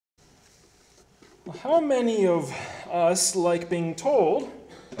How many of us like being told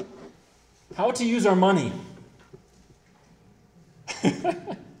how to use our money?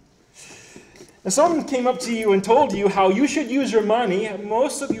 If someone came up to you and told you how you should use your money,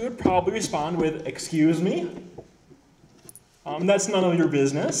 most of you would probably respond with, "Excuse me? That's none of your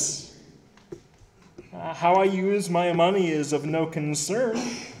business. How I use my money is of no concern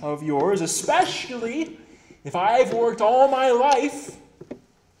of yours, especially if I've worked all my life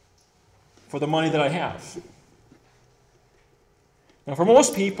for the money that I have." Now, for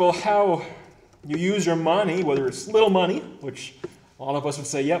most people, how you use your money, whether it's little money, which a lot of us would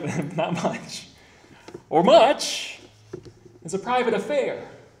say, yep, not much, or much, is a private affair.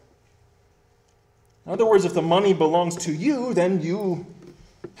 In other words, if the money belongs to you, then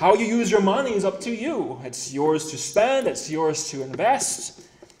how you use your money is up to you. It's yours to spend, it's yours to invest,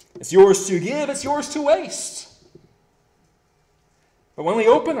 it's yours to give, it's yours to waste. But when we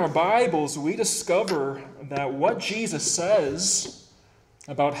open our Bibles, we discover that what Jesus says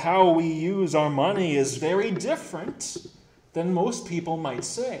about how we use our money is very different than most people might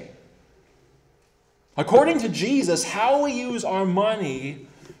say. According to Jesus, how we use our money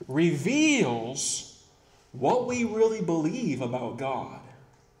reveals what we really believe about God.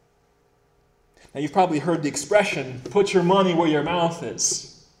 Now, you've probably heard the expression, "put your money where your mouth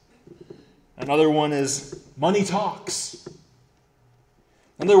is." Another one is, "money talks."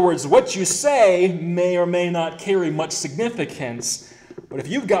 In other words, what you say may or may not carry much significance, but if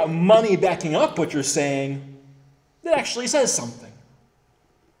you've got money backing up what you're saying, it actually says something.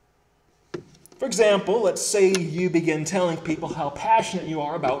 For example, let's say you begin telling people how passionate you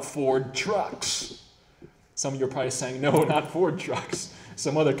are about Ford trucks. Some of you are probably saying, "No, not Ford trucks.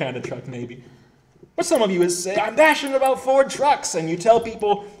 Some other kind of truck maybe." But some of you would say, "I'm passionate about Ford trucks." And you tell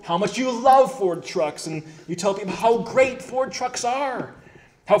people how much you love Ford trucks. And you tell people how great Ford trucks are.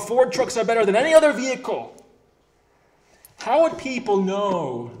 How Ford trucks are better than any other vehicle. How would people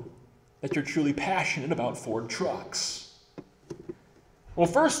know that you're truly passionate about Ford trucks? Well,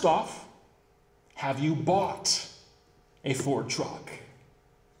 first off, have you bought a Ford truck?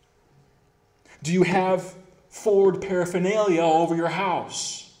 Do you have Ford paraphernalia all over your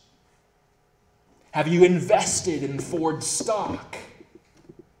house? Have you invested in Ford stock?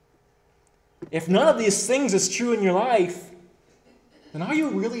 If none of these things is true in your life, then are you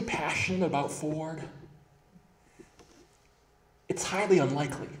really passionate about Ford? It's highly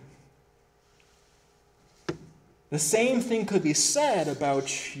unlikely. The same thing could be said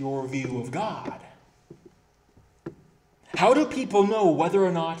about your view of God. How do people know whether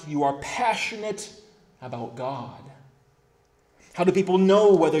or not you are passionate about God? How do people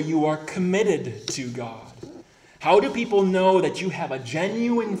know whether you are committed to God? How do people know that you have a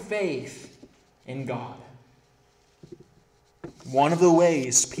genuine faith in God? One of the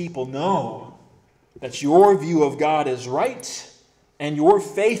ways people know that your view of God is right and your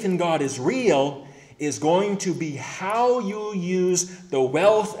faith in God is real is going to be how you use the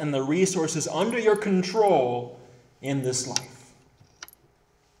wealth and the resources under your control in this life.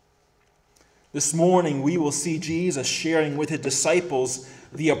 This morning, we will see Jesus sharing with his disciples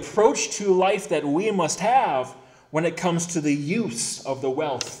the approach to life that we must have when it comes to the use of the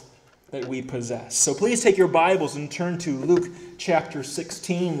wealth that we possess. So please take your Bibles and turn to Luke chapter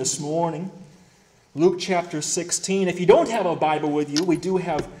 16 this morning. Luke chapter 16. If you don't have a Bible with you, we do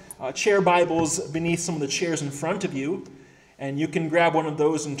have chair Bibles beneath some of the chairs in front of you, and you can grab one of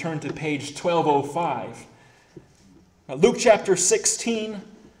those and turn to page 1205. Luke chapter 16,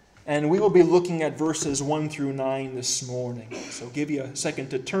 and we will be looking at verses 1 through 9 this morning. So I'll give you a second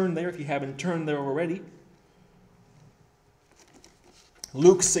to turn there if you haven't turned there already.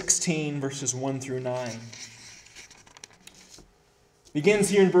 Luke 16, verses 1 through 9. Begins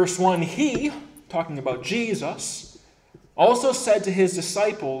here in verse 1. He, talking about Jesus, also said to his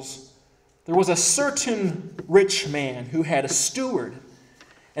disciples, "There was a certain rich man who had a steward,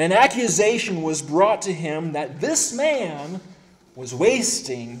 and an accusation was brought to him that this man was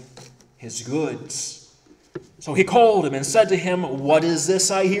wasting his goods. So he called him and said to him, 'What is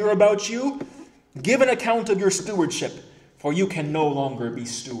this I hear about you? Give an account of your stewardship, for you can no longer be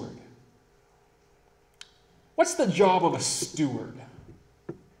steward.'" What's the job of a steward?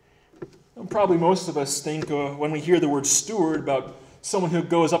 Well, probably most of us think when we hear the word steward about someone who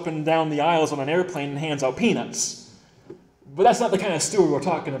goes up and down the aisles on an airplane and hands out peanuts. But that's not the kind of steward we're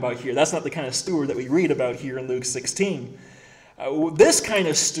talking about here. That's not the kind of steward that we read about here in Luke 16. This kind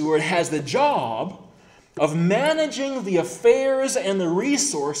of steward has the job of managing the affairs and the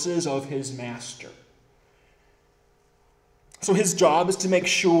resources of his master. So his job is to make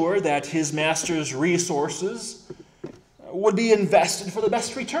sure that his master's resources would be invested for the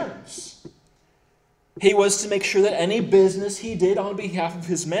best returns. He was to make sure that any business he did on behalf of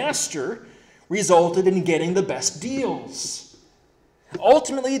his master resulted in getting the best deals.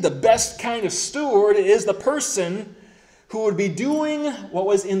 Ultimately, the best kind of steward is the person who would be doing what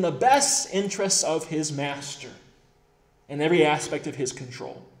was in the best interests of his master in every aspect of his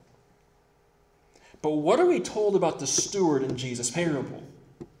control. But what are we told about the steward in Jesus' parable?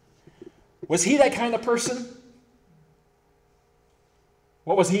 Was he that kind of person?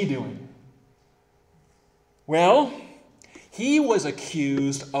 What was he doing? Well, he was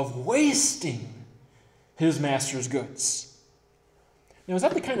accused of wasting his master's goods. Now, is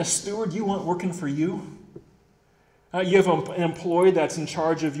that the kind of steward you want working for you? You have an employee that's in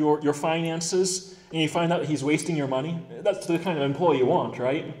charge of your finances, and you find out that he's wasting your money? That's the kind of employee you want,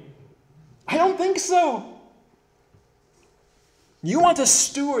 right? I don't think so. You want a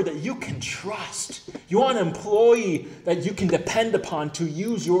steward that you can trust. You want an employee that you can depend upon to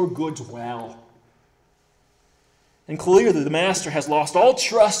use your goods well. And clearly the master has lost all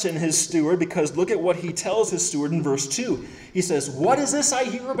trust in his steward, because look at what he tells his steward in verse 2. He says, "What is this I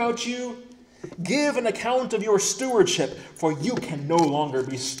hear about you? Give an account of your stewardship, for you can no longer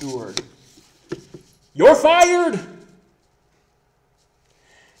be steward. You're fired.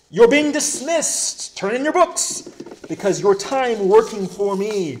 You're being dismissed. Turn in your books, because your time working for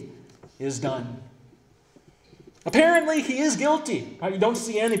me is done." Apparently, he is guilty. Right? You don't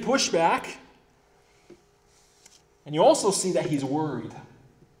see any pushback. And you also see that he's worried.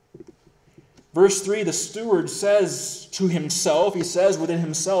 Verse 3, the steward says to himself, he says within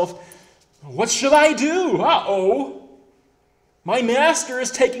himself, "What should I do? Uh-oh. My master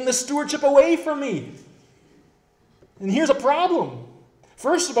is taking the stewardship away from me. And here's a problem.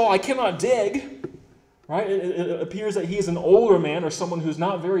 First of all, I cannot dig." Right? It appears that he's an older man, or someone who's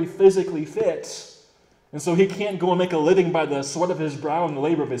not very physically fit. And so he can't go and make a living by the sweat of his brow and the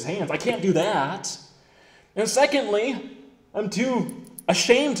labor of his hands. I can't do that. And secondly, I'm too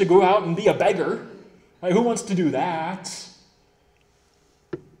ashamed to go out and be a beggar. Right? Who wants to do that?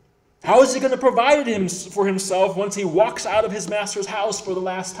 How is he going to provide for himself once he walks out of his master's house for the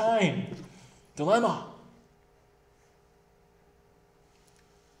last time? Dilemma.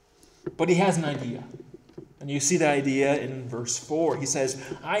 But he has an idea. And you see the idea in verse 4. He says,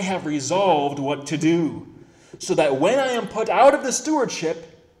 "I have resolved what to do, so that when I am put out of the stewardship,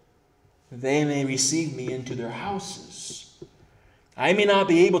 they may receive me into their houses. I may not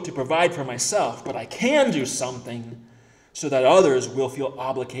be able to provide for myself, but I can do something so that others will feel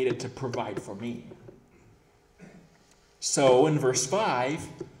obligated to provide for me." So in verse 5,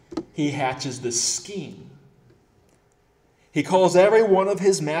 he hatches this scheme. He calls every one of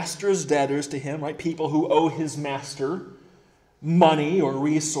his master's debtors to him, right? People who owe his master money or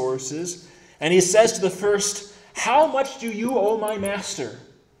resources. And he says to the first, "How much do you owe my master?"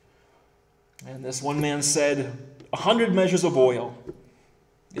 And this one man said, 100 measures of oil.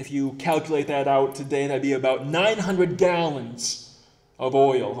 If you calculate that out today, that'd be about 900 gallons of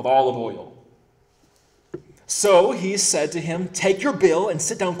oil, of olive oil. So he said to him, "Take your bill and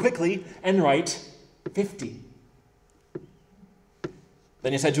sit down quickly and write 50.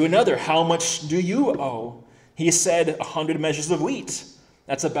 Then he said to another, "How much do you owe?" He said, 100 measures of wheat.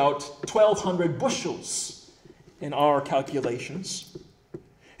 That's about 1,200 bushels in our calculations.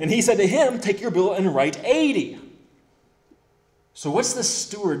 And he said to him, "Take your bill and write 80. So what's the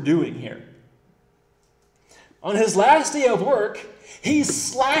steward doing here? On his last day of work, he's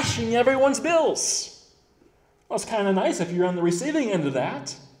slashing everyone's bills. Well, it's kind of nice if you're on the receiving end of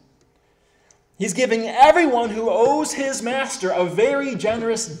that. He's giving everyone who owes his master a very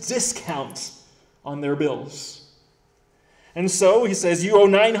generous discount on their bills. And so he says, "You owe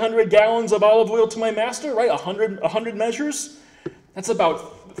 900 gallons of olive oil to my master," right? 100 measures. That's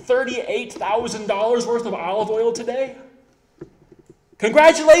about $38,000 worth of olive oil today.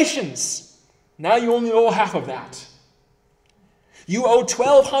 Congratulations! Now you only owe half of that. You owe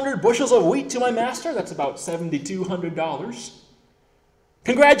 1,200 bushels of wheat to my master. That's about $7,200.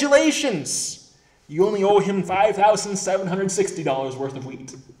 Congratulations! You only owe him $5,760 worth of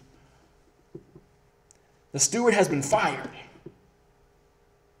wheat. The steward has been fired,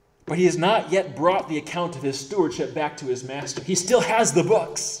 but he has not yet brought the account of his stewardship back to his master. He still has the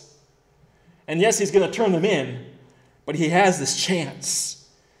books. And yes, he's going to turn them in, but he has this chance.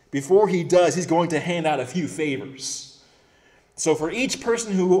 Before he does, he's going to hand out a few favors. So for each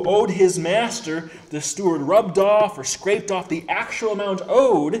person who owed his master, the steward rubbed off or scraped off the actual amount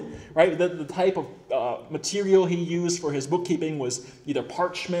owed, right? The type of material he used for his bookkeeping was either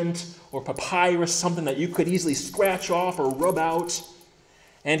parchment or papyrus, something that you could easily scratch off or rub out.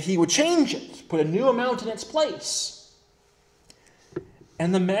 And he would change it, put a new amount in its place.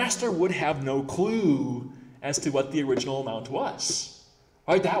 And the master would have no clue as to what the original amount was.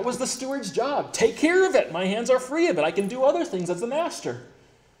 Right? That was the steward's job. Take care of it. My hands are free of it. I can do other things as the master.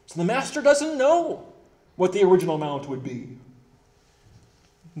 So the master doesn't know what the original amount would be.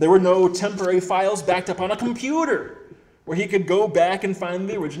 There were no temporary files backed up on a computer where he could go back and find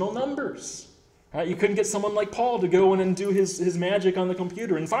the original numbers. Right? You couldn't get someone like Paul to go in and do his magic on the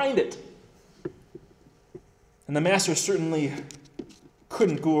computer and find it. And the master certainly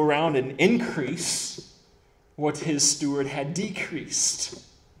couldn't go around and increase what his steward had decreased.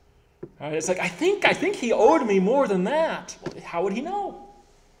 Right? It's like, I think he owed me more than that. Well, how would he know?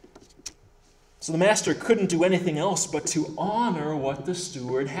 So the master couldn't do anything else but to honor what the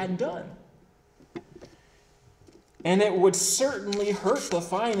steward had done. And it would certainly hurt the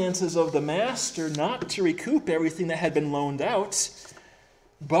finances of the master not to recoup everything that had been loaned out.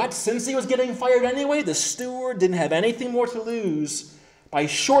 But since he was getting fired anyway, the steward didn't have anything more to lose by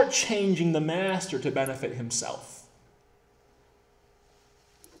shortchanging the master to benefit himself.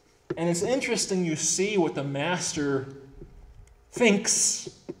 And it's interesting you see what the master thinks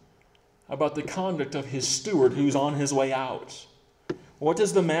about the conduct of his steward who's on his way out. What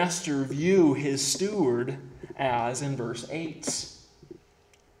does the master view his steward as in verse 8?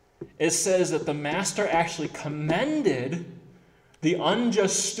 It says that the master actually commended the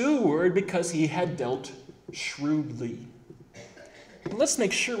unjust steward because he had dealt shrewdly. Let's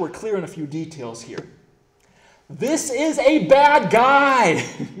make sure we're clear on a few details here. This is a bad guy.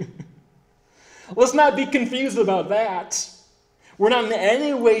 Let's not be confused about that. We're not in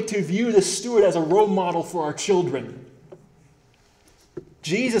any way to view the steward as a role model for our children.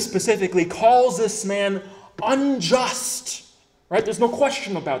 Jesus specifically calls this man unjust. Right? There's no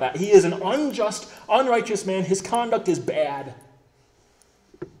question about that. He is an unjust, unrighteous man. His conduct is bad.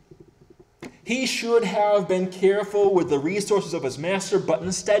 He should have been careful with the resources of his master, but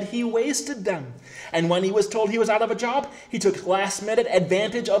instead he wasted them. And when he was told he was out of a job, he took last-minute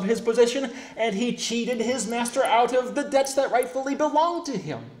advantage of his position, and he cheated his master out of the debts that rightfully belonged to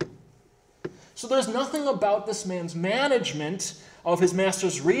him. So there's nothing about this man's management of his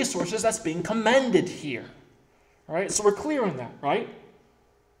master's resources that's being commended here. All right, so we're clear on that, right?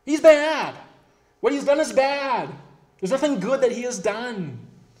 He's bad. What he's done is bad. There's nothing good that he has done.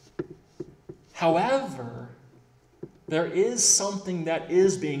 However, there is something that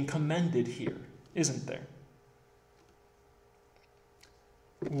is being commended here, isn't there?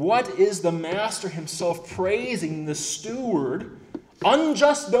 What is the master himself praising the steward,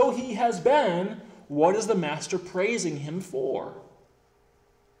 unjust though he has been? What is the master praising him for?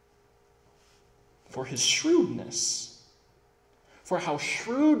 For his shrewdness, for how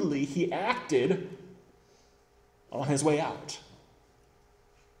shrewdly he acted on his way out.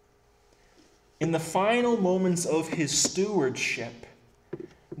 In the final moments of his stewardship,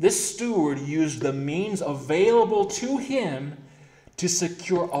 this steward used the means available to him to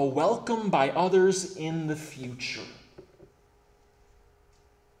secure a welcome by others in the future.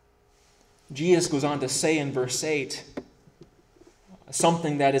 Jesus goes on to say in verse 8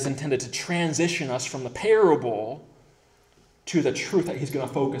 something that is intended to transition us from the parable to the truth that he's going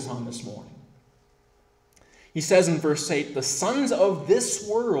to focus on this morning. He says in verse 8, the sons of this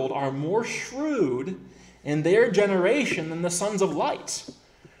world are more shrewd in their generation than the sons of light.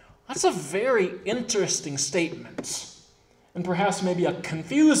 That's a very interesting statement, and perhaps maybe a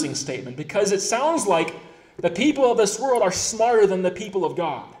confusing statement, because it sounds like the people of this world are smarter than the people of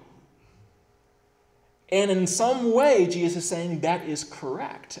God. And in some way, Jesus is saying that is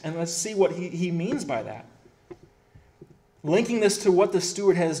correct. And let's see what he means by that. Linking this to what the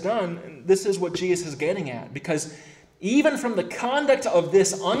steward has done, this is what Jesus is getting at. Because even from the conduct of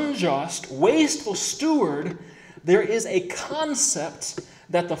this unjust, wasteful steward, there is a concept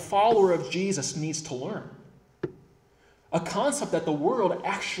that the follower of Jesus needs to learn. A concept that the world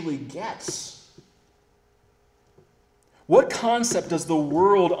actually gets. What concept does the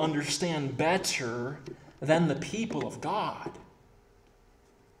world understand better than the people of God?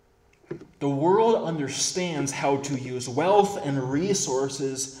 The world understands how to use wealth and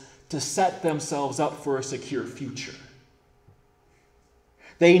resources to set themselves up for a secure future.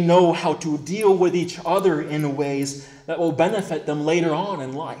 They know how to deal with each other in ways that will benefit them later on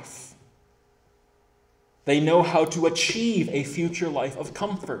in life. They know how to achieve a future life of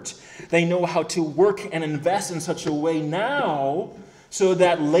comfort. They know how to work and invest in such a way now so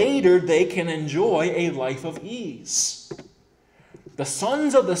that later they can enjoy a life of ease. The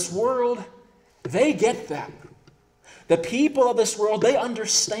sons of this world, they get that. The people of this world, they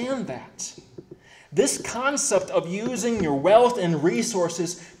understand that. This concept of using your wealth and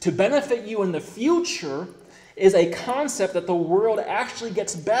resources to benefit you in the future is a concept that the world actually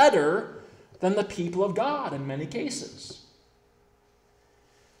gets better than the people of God in many cases.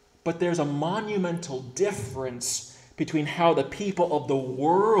 But there's a monumental difference between how the people of the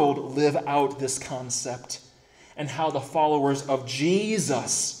world live out this concept and how the followers of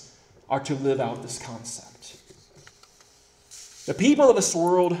Jesus are to live out this concept. The people of this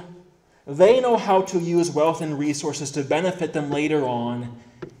world, they know how to use wealth and resources to benefit them later on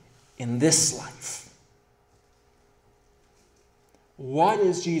in this life. What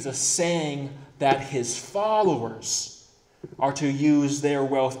is Jesus saying that his followers are to use their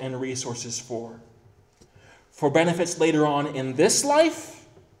wealth and resources for? For benefits later on in this life?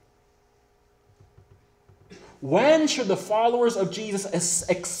 When should the followers of Jesus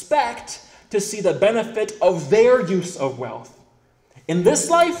expect to see the benefit of their use of wealth? In this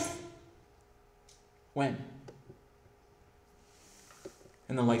life? When?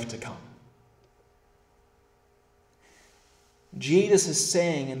 In the life to come. Jesus is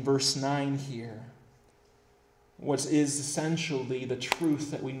saying in verse 9 here what is essentially the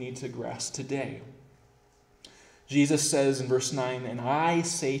truth that we need to grasp today. Jesus says in verse 9, and I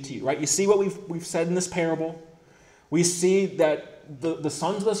say to you, right? You see what we've said in this parable? We see that the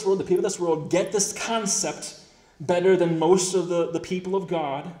sons of this world, the people of this world, get this concept better than most of the people of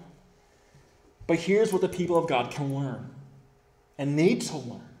God. But here's what the people of God can learn and need to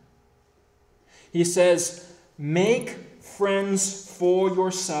learn. He says, make friends for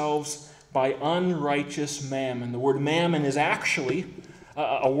yourselves by unrighteous mammon. The word mammon is actually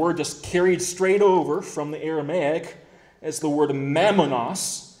a word just carried straight over from the Aramaic. It's the word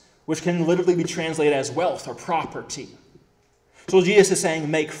mammonos, which can literally be translated as wealth or property. So Jesus is saying,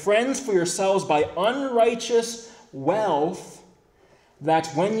 make friends for yourselves by unrighteous wealth, that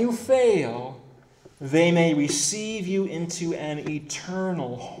when you fail, they may receive you into an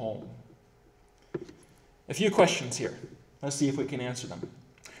eternal home. A few questions here. Let's see if we can answer them.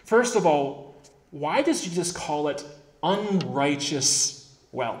 First of all, why does Jesus call it unrighteous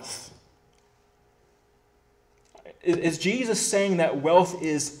wealth? Is Jesus saying that wealth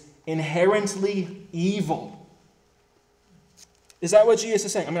is inherently evil? Is that what Jesus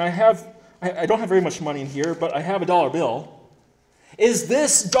is saying? I mean, I don't have very much money in here, but I have a dollar bill. Is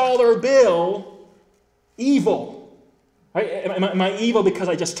this dollar bill evil? Right? Am I evil because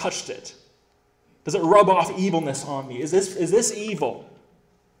I just touched it? Does it rub off evilness on me? Is this evil?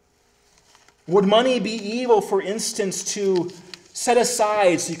 Would money be evil, for instance, to set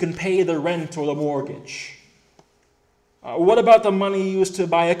aside so you can pay the rent or the mortgage? What about the money you used to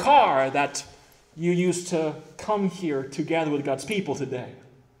buy a car that you used to come here to gather with God's people today?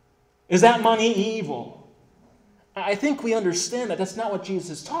 Is that money evil? I think we understand that that's not what Jesus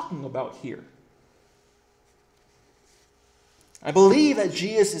is talking about here. I believe that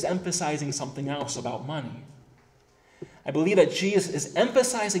Jesus is emphasizing something else about money. I believe that Jesus is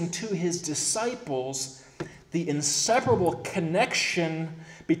emphasizing to his disciples the inseparable connection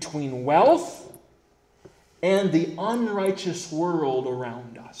between wealth and the unrighteous world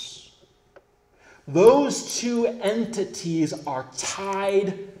around us. Those two entities are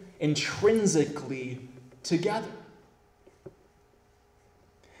tied intrinsically together.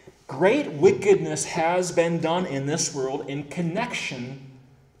 Great wickedness has been done in this world in connection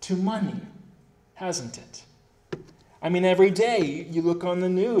to money, hasn't it? I mean, every day you look on the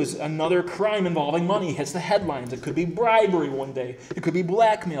news, another crime involving money hits the headlines. It could be bribery one day. It could be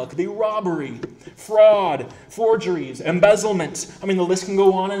blackmail. It could be robbery, fraud, forgeries, embezzlement. I mean, the list can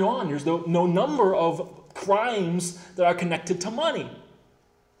go on and on. There's no number of crimes that are connected to money.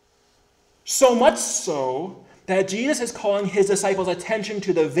 So much so that Jesus is calling his disciples' attention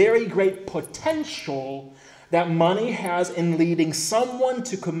to the very great potential that money has in leading someone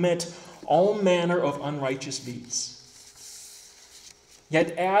to commit all manner of unrighteous deeds.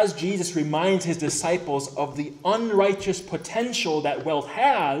 Yet as Jesus reminds his disciples of the unrighteous potential that wealth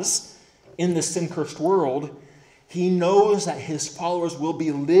has in the sin-cursed world, he knows that his followers will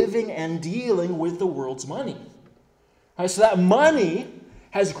be living and dealing with the world's money. Right, so that money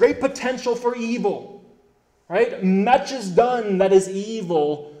has great potential for evil. Right? Much is done that is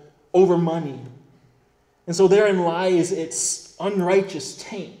evil over money. And so therein lies its unrighteous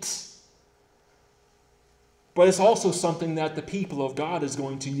taint. But it's also something that the people of God is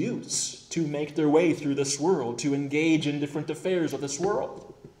going to use to make their way through this world, to engage in different affairs of this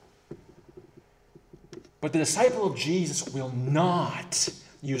world. But the disciple of Jesus will not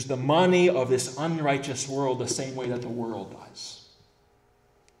use the money of this unrighteous world the same way that the world does.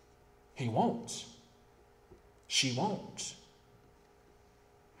 He won't. She won't.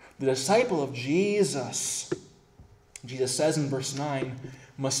 The disciple of Jesus, Jesus says in verse 9,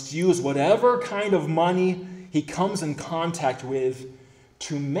 must use whatever kind of money he comes in contact with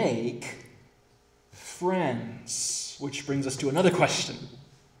to make friends. Which brings us to another question.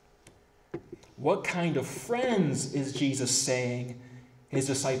 What kind of friends is Jesus saying his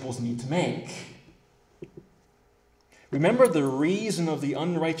disciples need to make? Remember the reason of the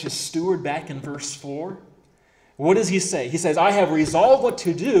unrighteous steward back in verse 4? What does he say? He says, I have resolved what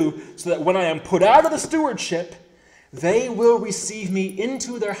to do so that when I am put out of the stewardship, they will receive me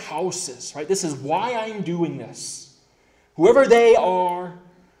into their houses. Right? This is why I'm doing this. Whoever they are,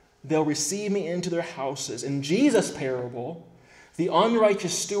 they'll receive me into their houses. In Jesus' parable, the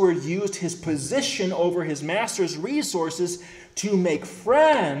unrighteous steward used his position over his master's resources to make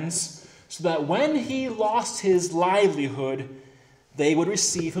friends so that when he lost his livelihood, they would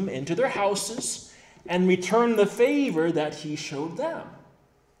receive him into their houses and return the favor that he showed them.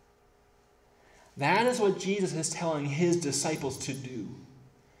 That is what Jesus is telling his disciples to do.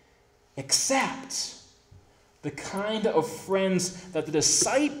 Except the kind of friends that the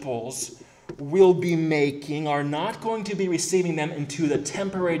disciples will be making are not going to be receiving them into the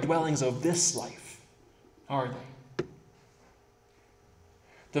temporary dwellings of this life, are they?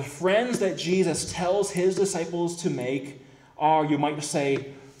 The friends that Jesus tells his disciples to make are, you might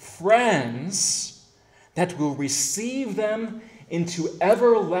say, friends that will receive them into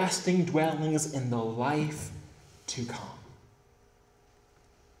everlasting dwellings in the life to come.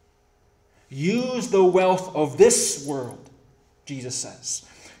 Use the wealth of this world, Jesus says.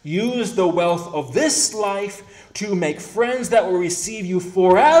 Use the wealth of this life to make friends that will receive you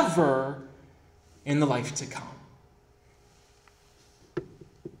forever in the life to come.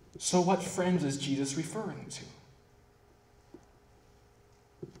 So what friends is Jesus referring to?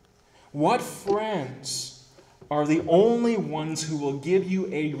 What friends are the only ones who will give you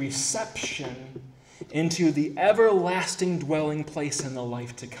a reception into the everlasting dwelling place in the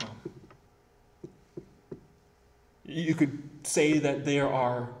life to come? You could say that there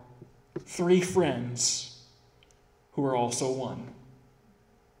are three friends who are also one: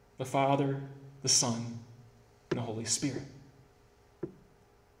 the Father, the Son, and the Holy Spirit.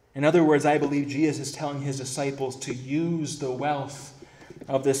 In other words, I believe Jesus is telling his disciples to use the wealth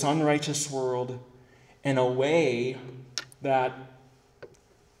of this unrighteous world in a way that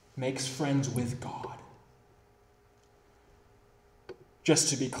makes friends with God. Just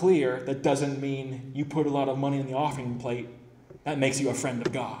to be clear, that doesn't mean you put a lot of money in the offering plate. That makes you a friend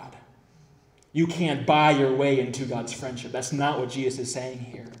of God. You can't buy your way into God's friendship. That's not what Jesus is saying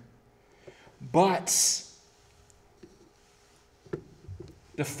here. But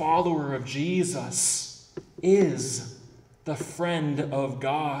the follower of Jesus is the friend of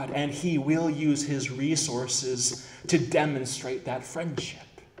God, and he will use his resources to demonstrate that friendship.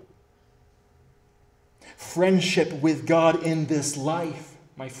 Friendship with God in this life,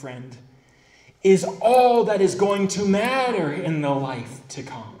 my friend, is all that is going to matter in the life to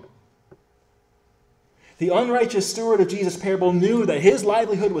come. The unrighteous steward of Jesus' parable knew that his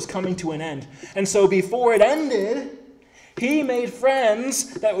livelihood was coming to an end. And so before it ended, he made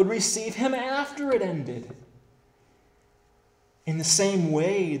friends that would receive him after it ended. In the same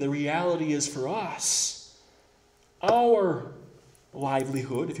way, the reality is for us, our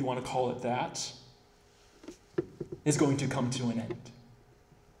livelihood, if you want to call it that, is going to come to an end.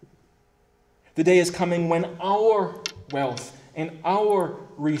 The day is coming when our wealth and our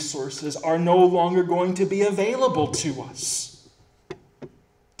resources are no longer going to be available to us.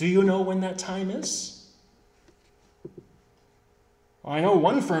 Do you know when that time is? Well, I know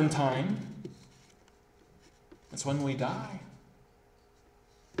one firm time. It's when we die.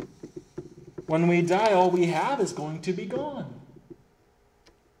 When we die, all we have is going to be gone.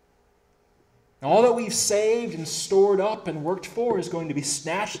 All that we've saved and stored up and worked for is going to be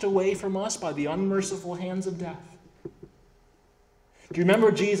snatched away from us by the unmerciful hands of death. Do you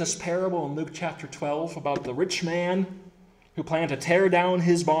remember Jesus' parable in Luke chapter 12 about the rich man who planned to tear down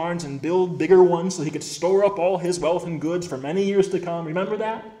his barns and build bigger ones so he could store up all his wealth and goods for many years to come? Remember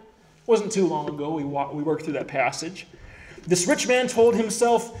that? It wasn't too long ago we worked through that passage. This rich man told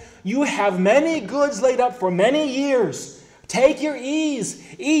himself, "You have many goods laid up for many years. Take your ease,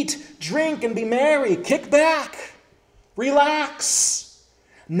 eat, drink, and be merry. Kick back, relax.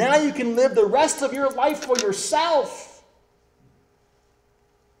 Now you can live the rest of your life for yourself."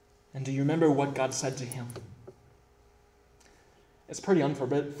 And do you remember what God said to him? It's pretty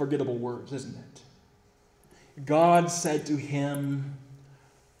unforgettable words, isn't it? God said to him,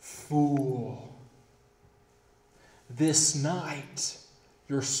 "Fool, this night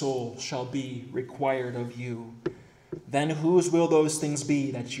your soul shall be required of you. Then whose will those things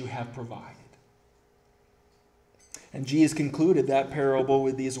be that you have provided?" And Jesus concluded that parable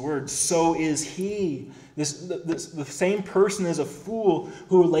with these words, "So is he." The same person is a fool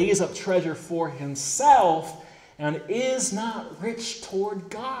who lays up treasure for himself and is not rich toward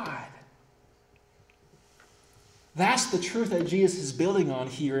God. That's the truth that Jesus is building on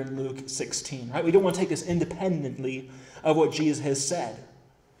here in Luke 16. Right? We don't want to take this independently of what Jesus has said.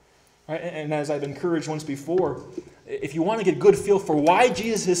 Right? And as I've encouraged once before, if you want to get a good feel for why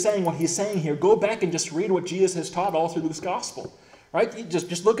Jesus is saying what he's saying here, go back and just read what Jesus has taught all through Luke's gospel. Right?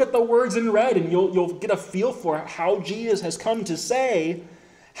 Just look at the words in red and you'll get a feel for how Jesus has come to say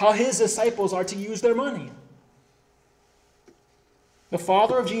how his disciples are to use their money. The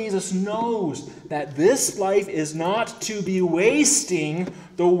Father of Jesus knows that this life is not to be wasting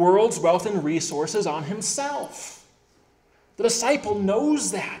the world's wealth and resources on himself. The disciple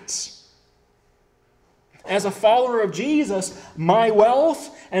knows that. As a follower of Jesus, my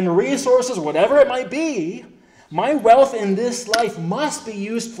wealth and resources, whatever it might be, my wealth in this life must be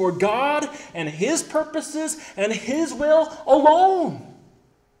used for God and his purposes and his will alone.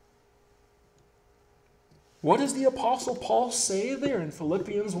 What does the Apostle Paul say there in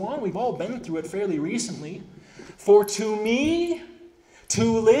Philippians 1? We've all been through it fairly recently. For to me, to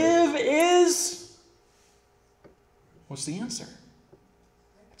live is... What's the answer?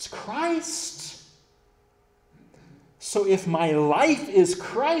 It's Christ. So if my life is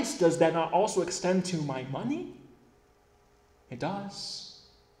Christ, does that not also extend to my money? It does.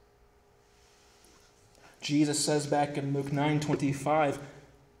 Jesus says back in Luke 9:25,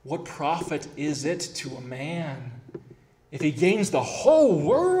 what profit is it to a man if he gains the whole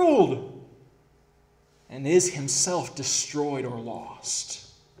world and is himself destroyed or lost?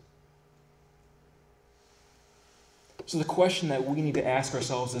 So the question that we need to ask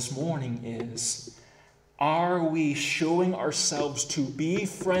ourselves this morning is, are we showing ourselves to be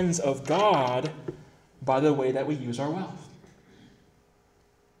friends of God by the way that we use our wealth?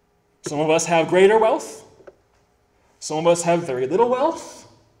 Some of us have greater wealth. Some of us have very little wealth.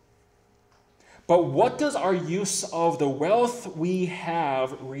 But what does our use of the wealth we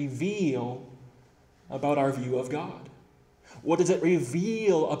have reveal about our view of God? What does it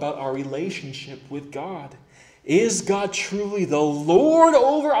reveal about our relationship with God? Is God truly the Lord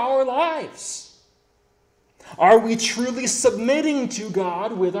over our lives? Are we truly submitting to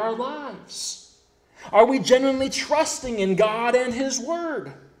God with our lives? Are we genuinely trusting in God and his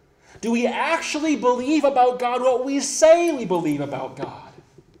word? Do we actually believe about God what we say we believe about God?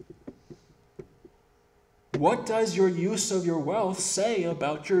 What does your use of your wealth say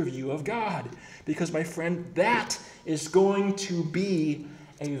about your view of God? Because, my friend, that is going to be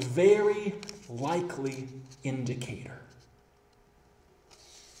a very likely indicator.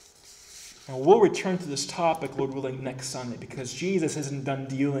 And we'll return to this topic, Lord willing, next Sunday, because Jesus isn't done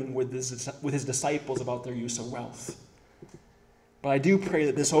dealing with his disciples about their use of wealth. But I do pray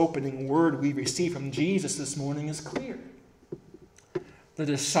that this opening word we receive from Jesus this morning is clear. The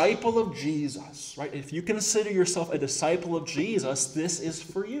disciple of Jesus, right? If you consider yourself a disciple of Jesus, this is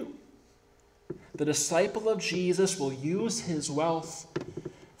for you. The disciple of Jesus will use his wealth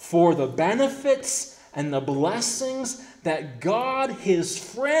for the benefits and the blessings that God, his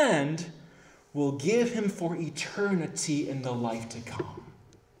friend, will give him for eternity in the life to come.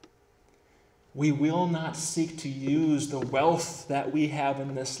 We will not seek to use the wealth that we have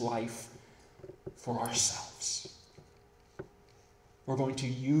in this life for ourselves. We're going to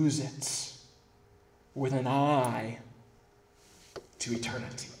use it with an eye to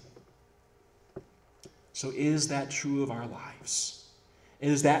eternity. So is that true of our lives?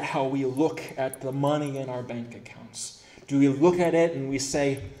 Is that how we look at the money in our bank accounts? Do we look at it and we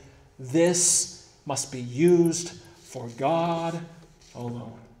say, this must be used for God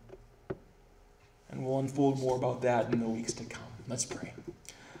alone? And we'll unfold more about that in the weeks to come. Let's pray.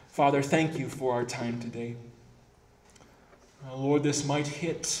 Father, thank you for our time today. Lord, this might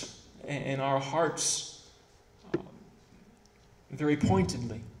hit in our hearts very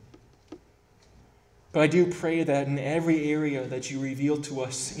pointedly. But I do pray that in every area that you reveal to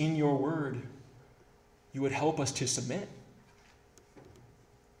us in your word, you would help us to submit.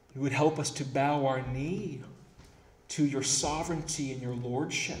 You would help us to bow our knee to your sovereignty and your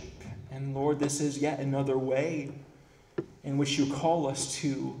lordship. And Lord, this is yet another way in which you call us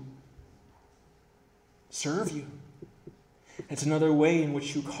to serve you. It's another way in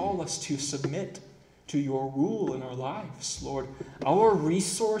which you call us to submit to your rule in our lives. Lord, our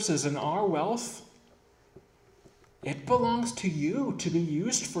resources and our wealth, it belongs to you, to be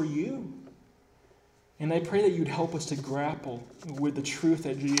used for you. And I pray that you'd help us to grapple with the truth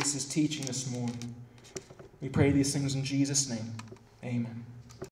that Jesus is teaching this morning. We pray these things in Jesus' name. Amen.